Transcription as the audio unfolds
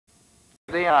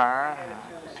are,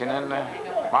 pinning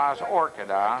Ma's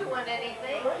orchid on.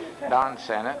 Don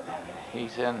sent it.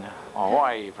 He's in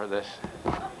Hawaii for this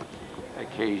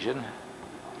occasion.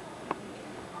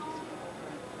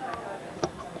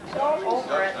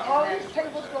 Over it, and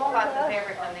then plot the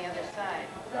fabric on the other side.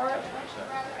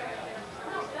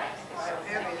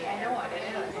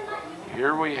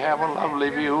 Here we have a lovely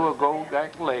view of Gold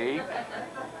Back Lake.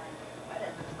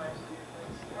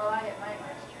 Well, I had mine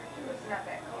last year too. It's not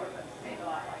that color, but it made a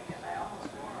lot like it. I almost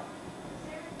wore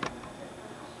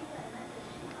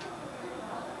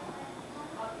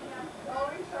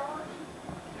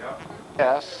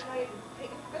Yes.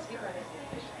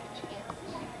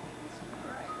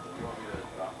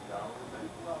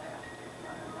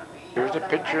 Here's a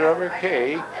picture of her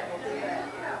cake.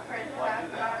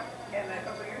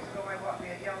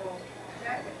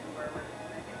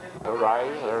 The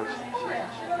rise, there's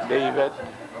David.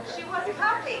 She was a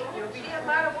puppy. She had a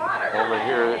lot of water. Over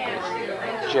here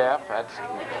is Jeff. That's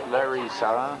Larry's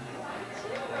son.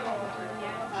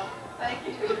 Thank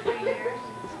you.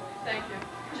 Thank you.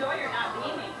 Joy, you're not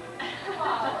beaming.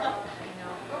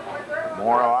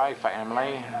 Moroi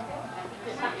family.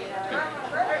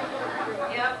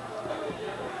 Yep.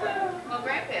 Well,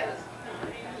 Grandpa is.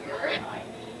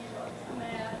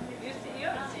 You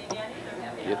haven't seen yet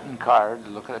either. Getting cards,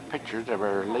 looking at pictures of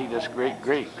her latest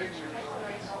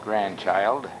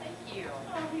great-great-grandchild. Thank you.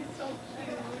 Oh, he's so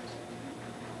cute.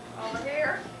 Oh,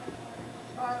 here.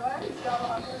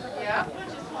 Yeah.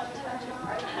 Just want to touch him.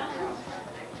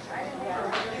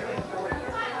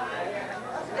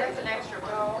 That's an extra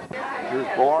one. Here's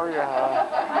Boy.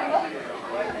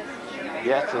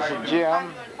 Yes, this is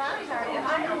Jim.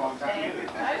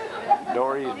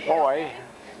 Dory's boy.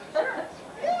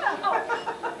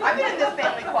 I've been in this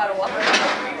family quite a while.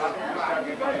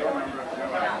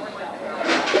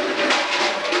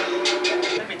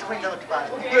 Between the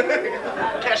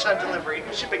cash on delivery,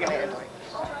 shipping and handling.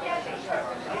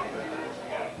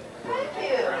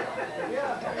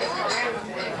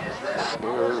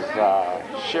 Here's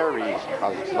Sherry's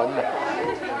husband,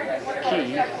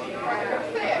 Keith.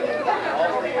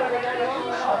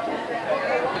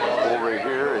 Over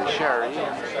here is Sherry.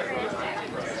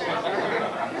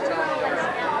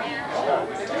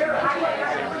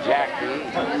 Jackie.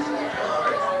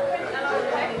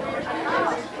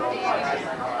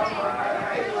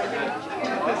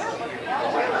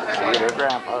 See their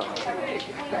grandpa.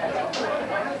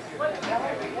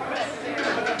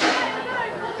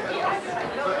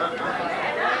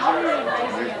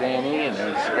 There's Danny and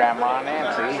there's Grandma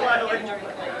Nancy.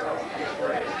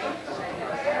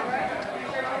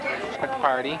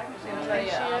 Party.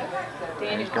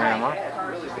 There's Grandma.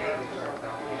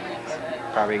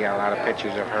 Probably got a lot of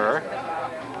pictures of her.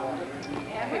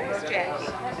 Here's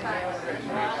Jackie.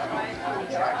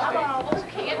 How about all those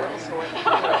candles?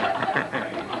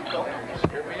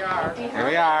 Here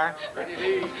we are.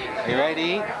 Are you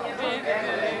ready?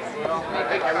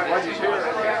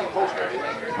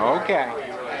 Okay.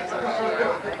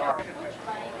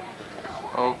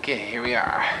 Okay, here we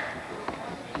are.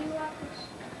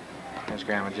 There's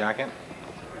Grandma Jacket.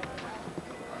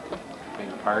 Big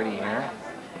party here.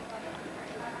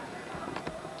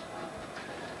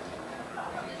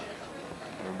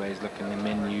 Everybody's looking the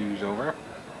menus over.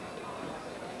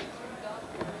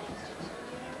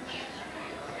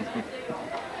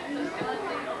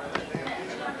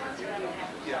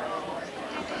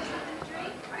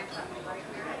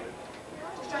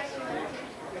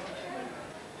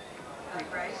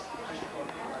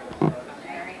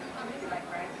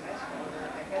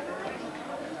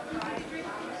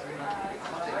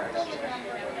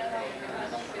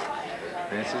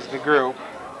 This is the group.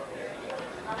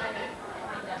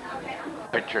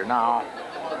 Picture now.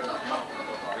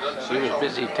 She was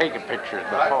busy taking pictures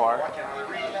before.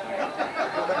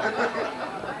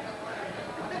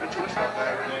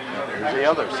 There's the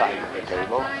other side of the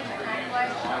table.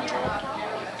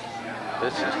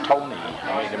 This is Tony.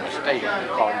 I made a mistake and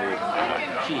called him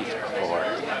Keith before.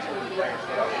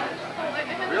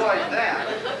 Realize that.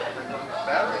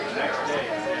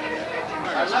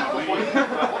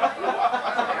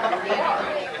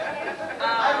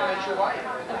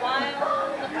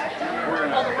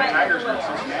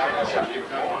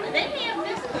 They may have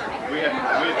missed them. We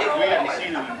hadn't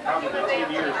seen them in probably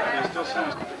 10 years, but they still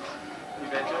send us. You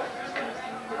betcha.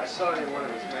 I saw it in one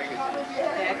of his magazines.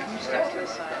 Yeah, can you step to the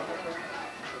side?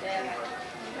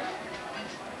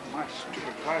 My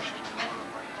stupid question.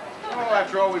 Oh,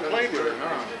 after all we played with it,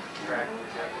 huh?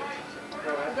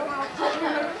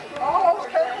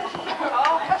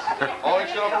 Oh,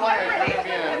 it's still playing.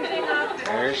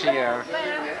 There she is.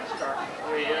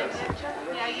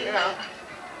 Yeah.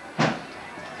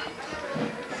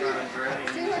 See,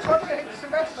 it's what they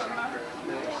semester. Come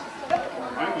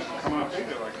up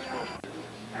either like it's supposed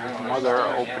to. Mother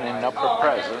opening up her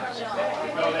presents. No,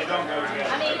 they don't go together.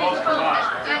 I mean, Both come on.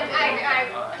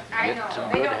 I Get know. some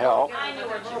They good don't- help. I knew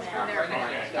what you meant. They're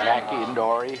good. Jackie and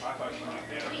Dory.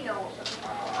 We know.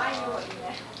 I knew what you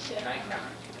meant.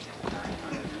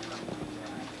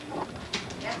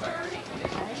 That's all right.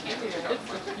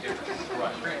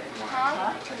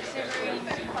 Huh?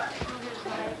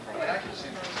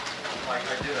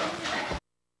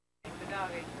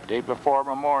 Day before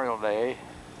Memorial Day.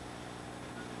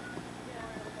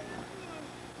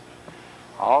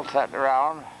 All sitting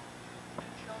around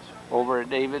over at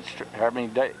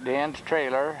Dan's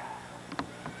trailer,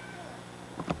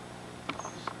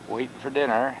 waiting for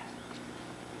dinner.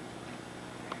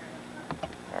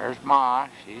 There's Ma.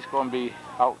 She's going to be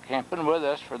out camping with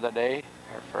us for the day,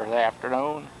 or for the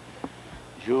afternoon.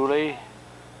 Julie,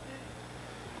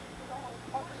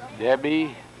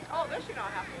 Debbie. Oh, this you don't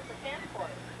have to use a camcorder.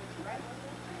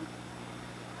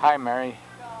 Hi, Mary.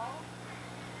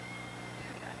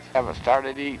 Haven't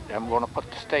started eating. I'm going to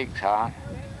put the steaks on.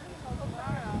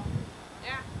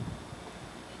 Yeah.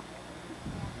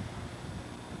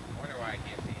 Wonder why I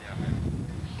can't see nothing.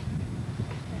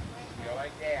 Go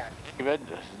like that. David,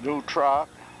 this new truck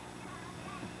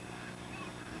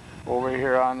over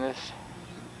here on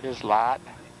his lot.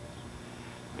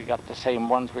 We got the same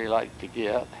ones we like to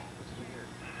get.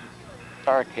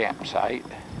 Our campsite.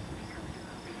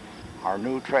 Our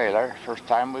new trailer. First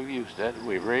time we've used it.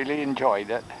 We really enjoyed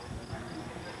it.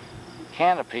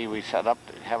 Canopy we set up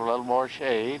to have a little more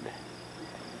shade.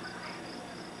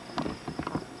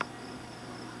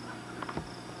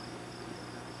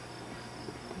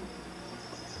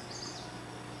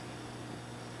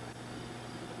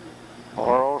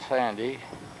 Poor old Sandy.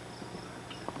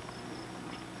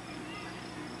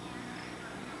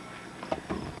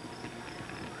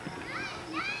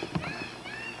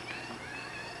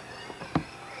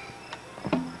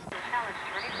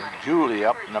 Julie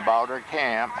up and about her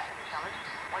camp.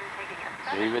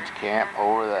 David's camp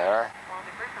over there.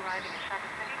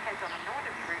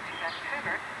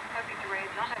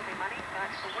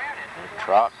 The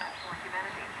truck.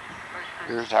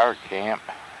 Here's our camp.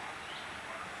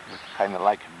 It's kind of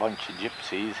like a bunch of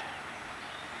gypsies.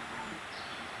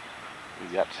 We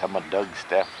got some of Doug's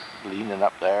stuff leaning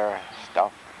up there.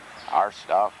 Stuff. Our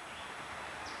stuff.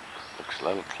 Looks a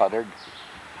little cluttered.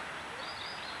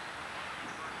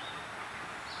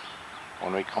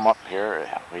 When we come up here,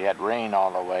 we had rain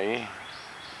all the way.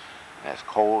 And it's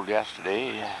cold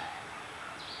yesterday.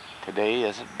 Today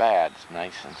isn't bad. It's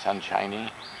nice and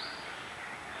sunshiny.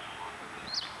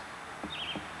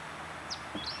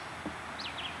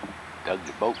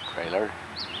 Doug's boat trailer.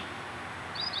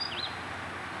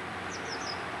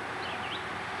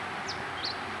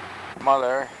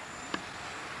 Mother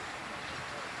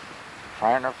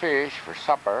frying her fish for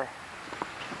supper.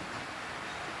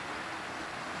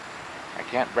 I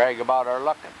can't brag about our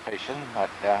luck at fishing, but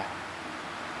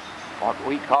what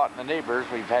we caught in the neighbors,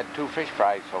 we've had 2 fish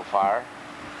fries so far.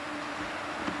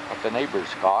 What the neighbors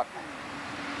caught.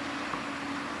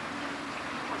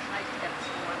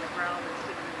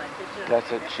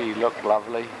 Does it? She looked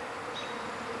lovely.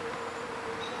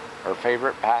 Her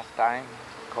favorite pastime,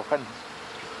 cooking.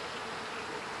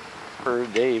 For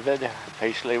David,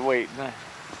 patiently waiting.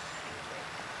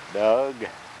 Doug.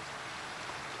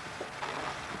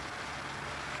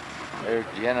 There's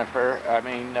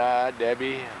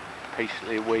Debbie,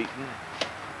 patiently waiting.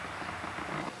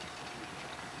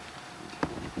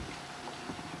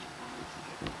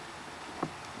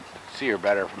 See her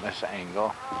better from this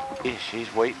angle.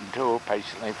 She's waiting too,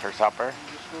 patiently for supper.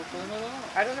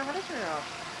 I don't know how to turn it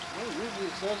off. Well, usually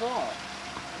it says off.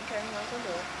 Okay, I'm gonna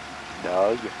do it.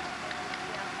 Doug.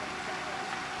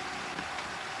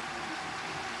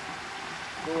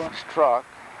 This truck,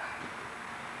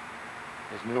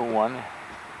 his new one,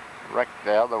 wrecked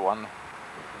the other one.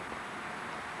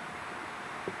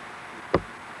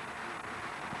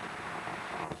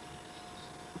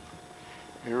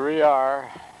 Here we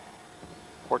are,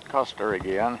 Port Custer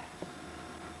again.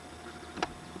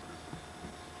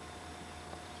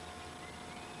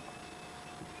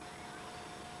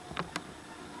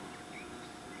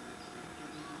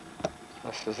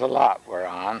 This is the lot we're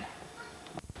on.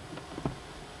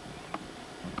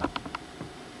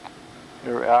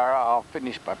 Here we are. I'll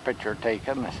finish my picture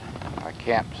taking my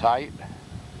campsite.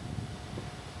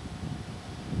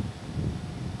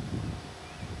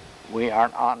 We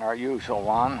aren't on our usual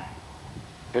one.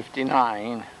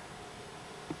 59.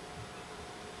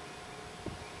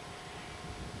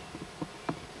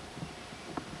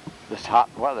 This hot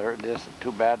weather, it isn't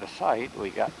too bad a sight. We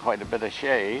got quite a bit of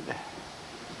shade,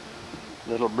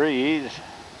 little breeze,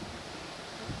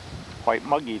 quite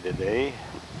muggy today.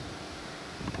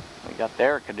 We got the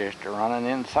air conditioner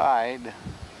running inside.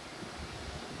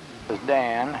 This is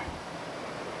Dan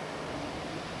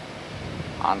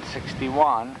on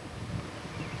 61.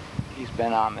 He's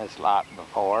been on this lot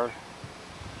before.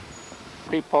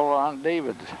 People on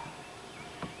David's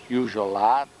usual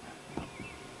lot.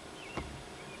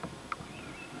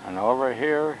 And over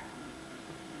here,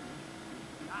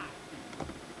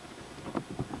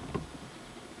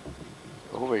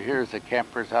 here's the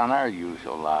campers on our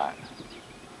usual lot.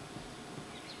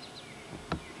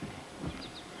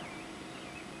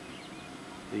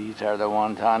 These are the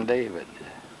ones on David.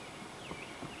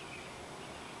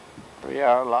 We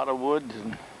are a lot of woods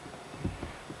and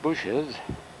bushes.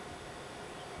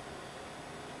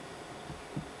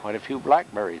 Quite a few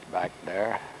blackberries back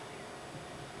there.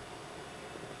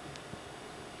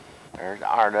 There's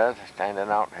Arda standing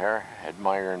out here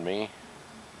admiring me.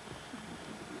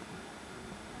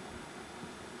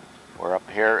 We're up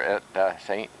here at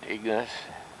St. Ignace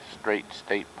Strait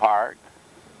State Park.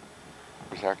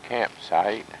 There's our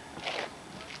campsite.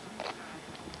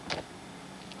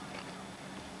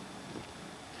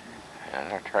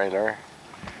 And our trailer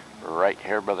right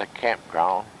here by the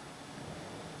campground.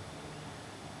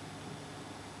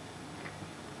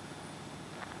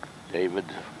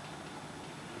 David's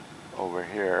over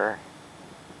here.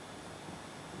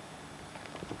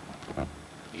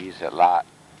 He's at lot.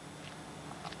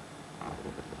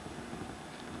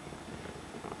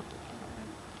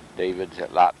 David's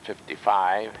at lot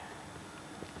 55.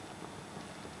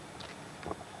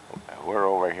 We're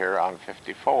over here on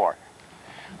 54.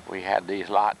 We had these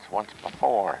lots once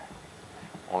before,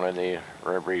 only they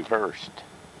were reversed.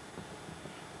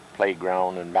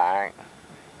 Playground and back.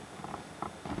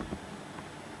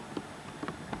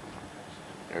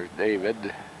 There's David,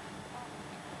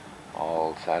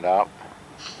 all set up.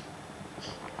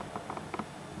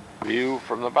 View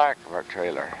from the back of our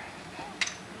trailer.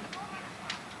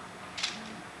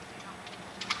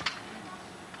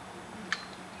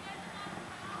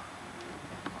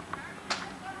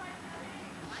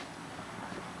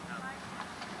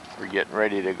 We're getting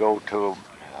ready to go to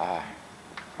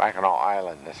Mackinac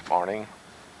Island this morning.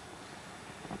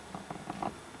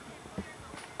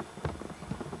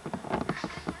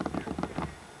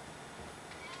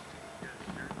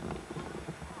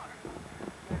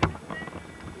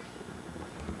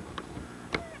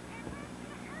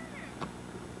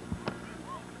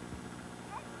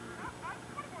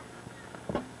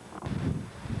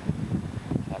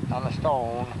 That's on a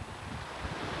stone.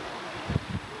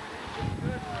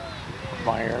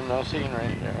 Admiring the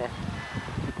scenery there.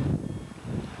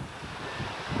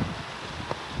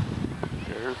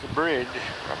 There's the bridge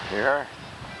up here.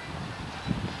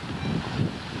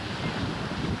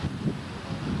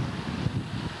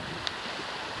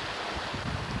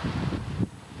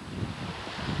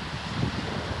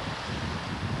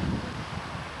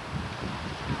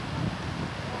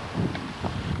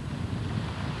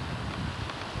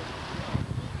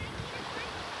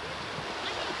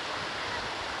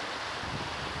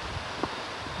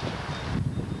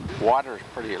 Water's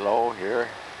pretty low here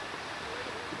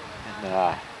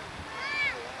in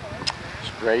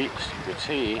straits. You can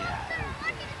see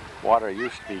water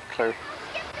used to be clear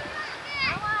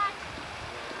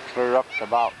up to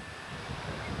about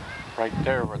right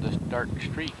there where this dark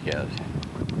streak is.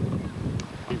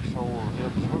 Keeps so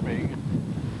good swimming.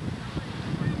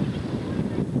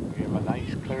 We have a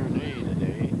nice clear day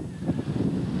today.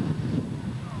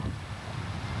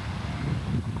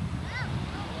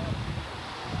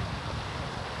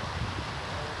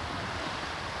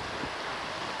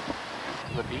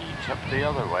 The beach up the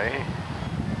other way.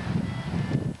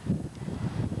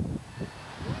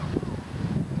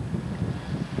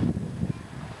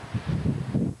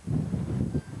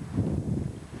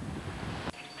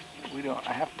 We don't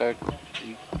have to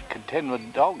contend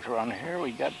with dogs around here.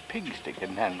 We got pigs to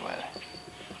contend with.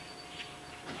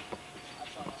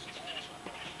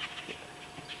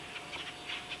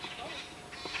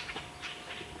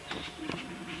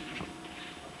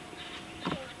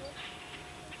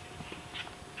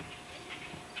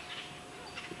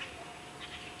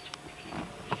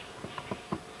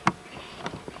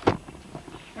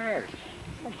 There's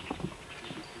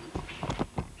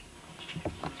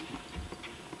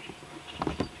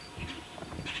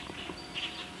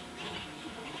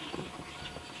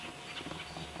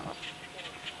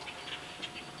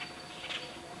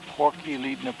Porky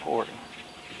leading the port.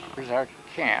 Here's our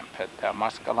camp at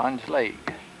Muskellunge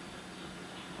Lake.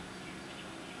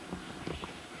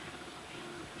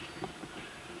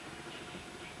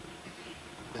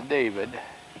 David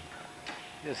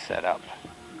his setup.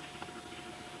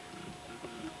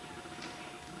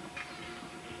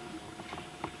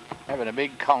 Having a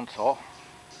big council,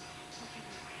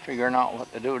 figuring out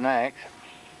what to do next.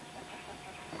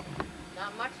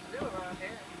 Not much to do around here.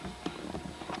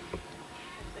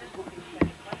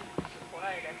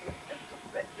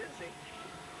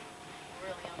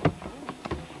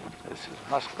 This is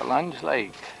Muskellunge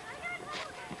Lake.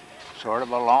 Sort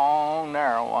of a long,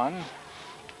 narrow one.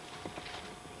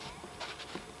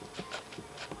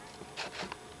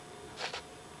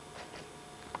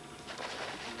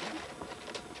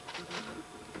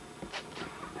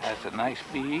 Has a nice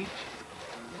beach.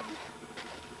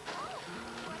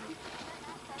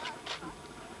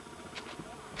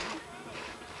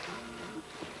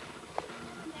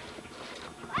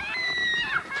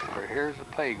 Here's the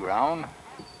playground.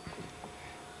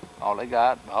 All they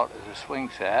got about is a swing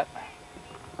set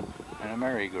and a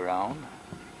merry-go-round.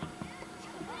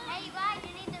 Hey, you guys, you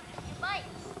need your bikes.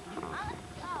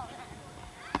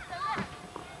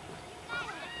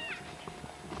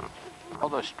 Well,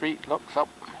 the street looks up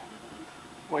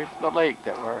away from the lake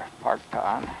that we're parked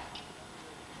on.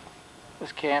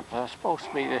 This camp is supposed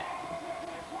to be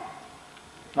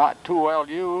not too well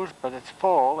used, but it's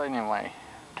full anyway,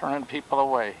 turning people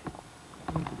away.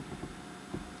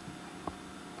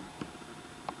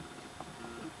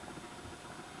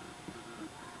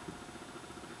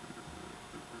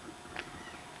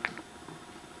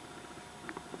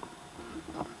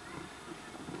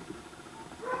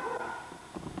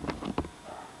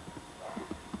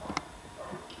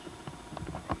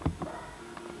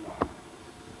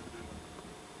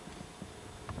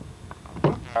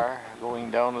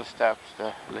 Going down the steps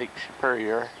to Lake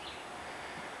Superior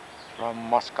from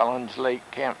Muskellunge Lake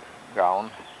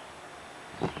Campground.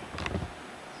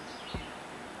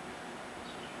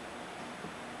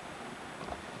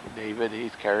 David,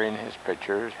 he's carrying his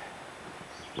pictures.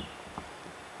 Here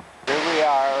we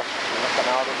are, looking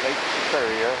out at Lake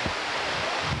Superior.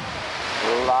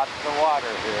 Lots of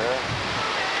water here.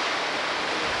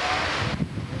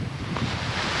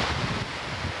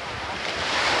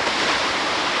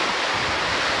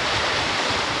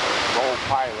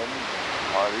 Island,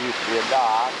 or there used to be a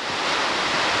dock.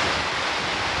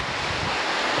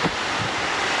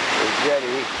 There's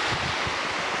Jetty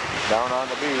down on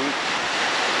the beach.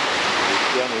 There's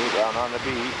Jenny down on the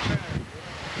beach.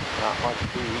 Not much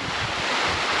beach.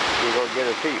 We go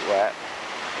get her feet wet.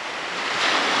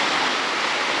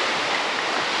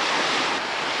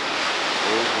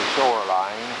 Here's the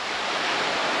shoreline.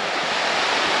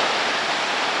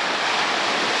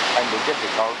 Kind of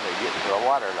difficult to get to a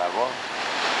water level.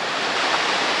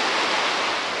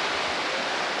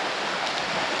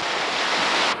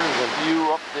 There's a view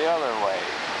up the other way.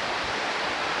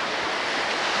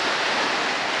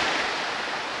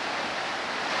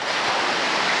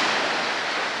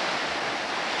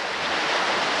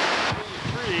 These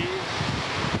trees,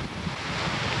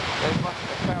 they must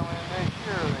have fell in this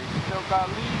year. They still got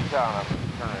leaves on them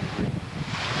turning green.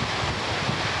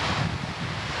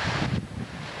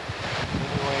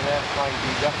 Anyway, that's my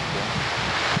deduction.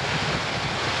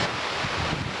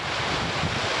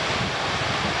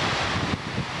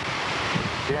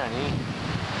 Jenny,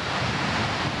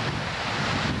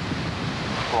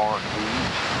 Florence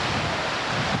Beach.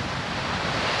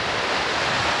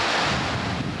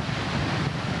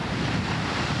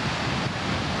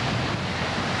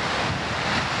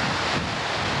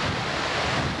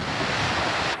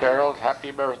 Cheryl's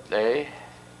happy birthday.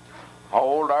 How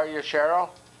old are you, Cheryl?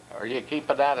 Or are you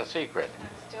keeping that a secret? I'm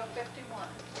still 51.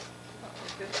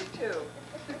 52.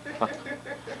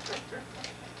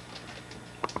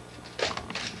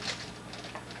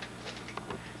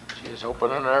 She's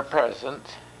opening her present.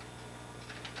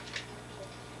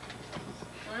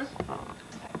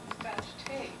 Scotch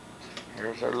tape.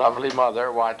 Here's her lovely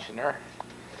mother watching her.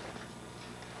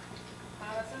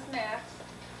 This is next.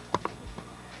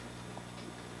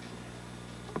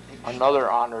 Another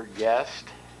honored guest.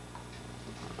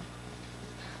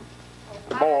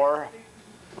 More.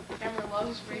 Camera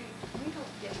loves me. We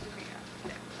don't get to be on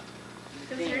camera.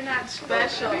 Because you're not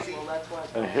special. Well, that's why.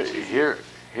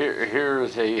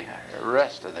 Here's the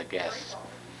rest of the guests.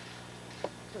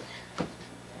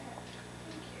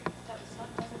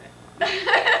 I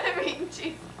mean,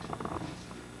 jeez.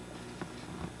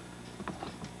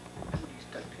 Use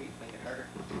duct tape, make it harder.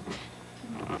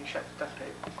 You shut the duct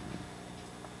tape.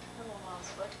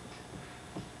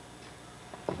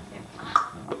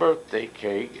 The birthday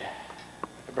cake.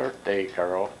 The birthday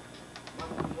Carol.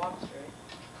 Walk straight.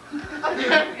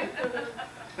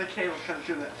 The cable comes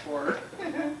through that floor. A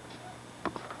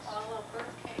little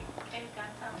birthcake. Okay,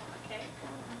 got some, okay.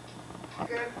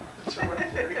 Okay. It's all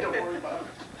right. Don't worry about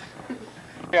it.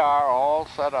 We are all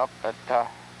set up at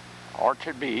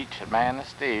Orchard Beach at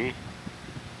Manistee.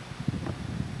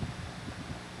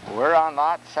 We're on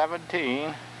lot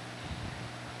 17.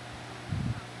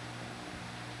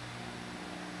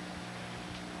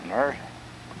 And there's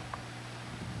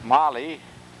Molly.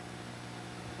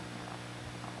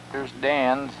 Here's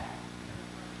Dan's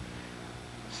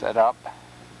set up.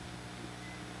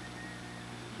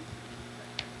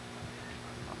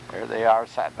 There they are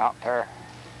sitting out there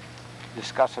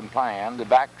discussing plan, the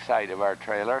back side of our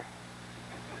trailer.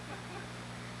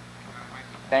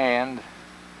 And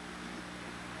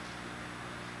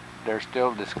they're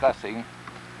still discussing.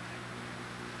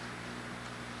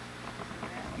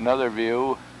 Another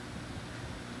view.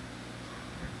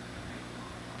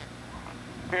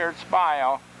 Here's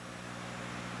Smile.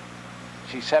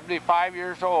 She's 75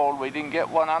 years old. We didn't get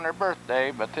one on her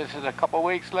birthday, but this is a couple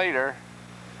weeks later.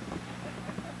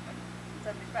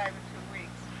 75 in 2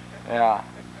 weeks. Yeah.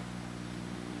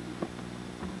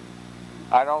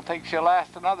 I don't think she'll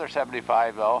last another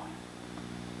 75 though.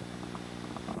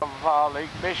 Of Lake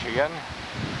Michigan.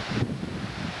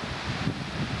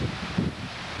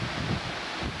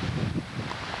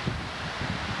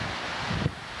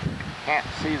 Can't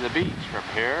see the beach from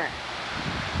here.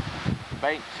 The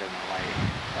bank's in the way,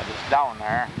 but it's down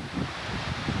there.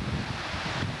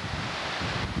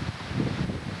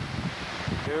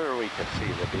 Here we can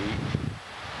see the beach.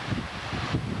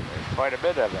 There's quite a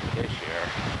bit of it this year.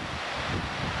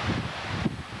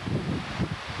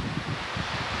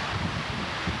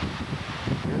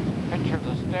 Here's a picture of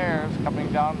the stairs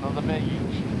coming down to the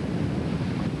beach.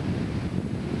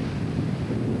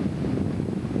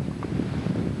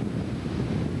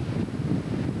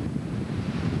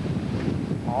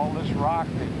 All this rock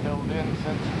they filled in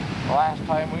since the last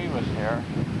time we was here.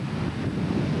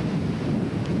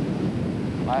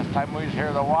 Last time we was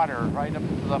here, the water was right up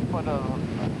to the foot of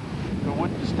the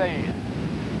wooden stage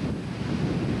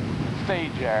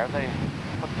there. They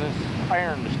put this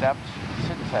iron steps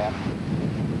since then.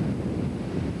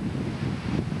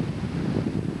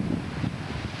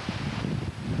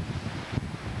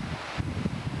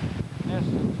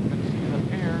 Distance, you can see the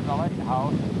pier and the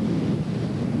lighthouse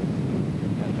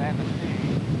at Manistee.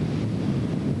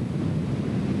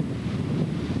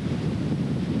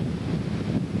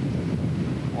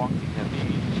 Walking the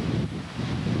beach.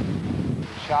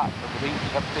 The shot of the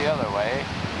beach up the other way.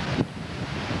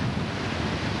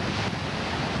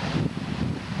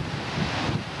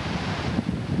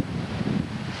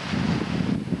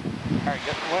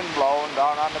 Getting wind blowing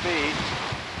down on the beach.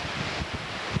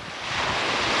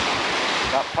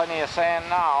 Got plenty of sand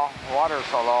now. Water's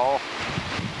so low.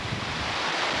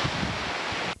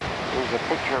 Here's a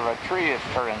picture of a tree that's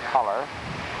turning color.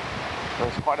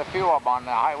 There's quite a few of them on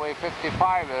the Highway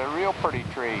 55. They're real pretty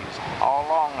trees all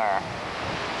along there.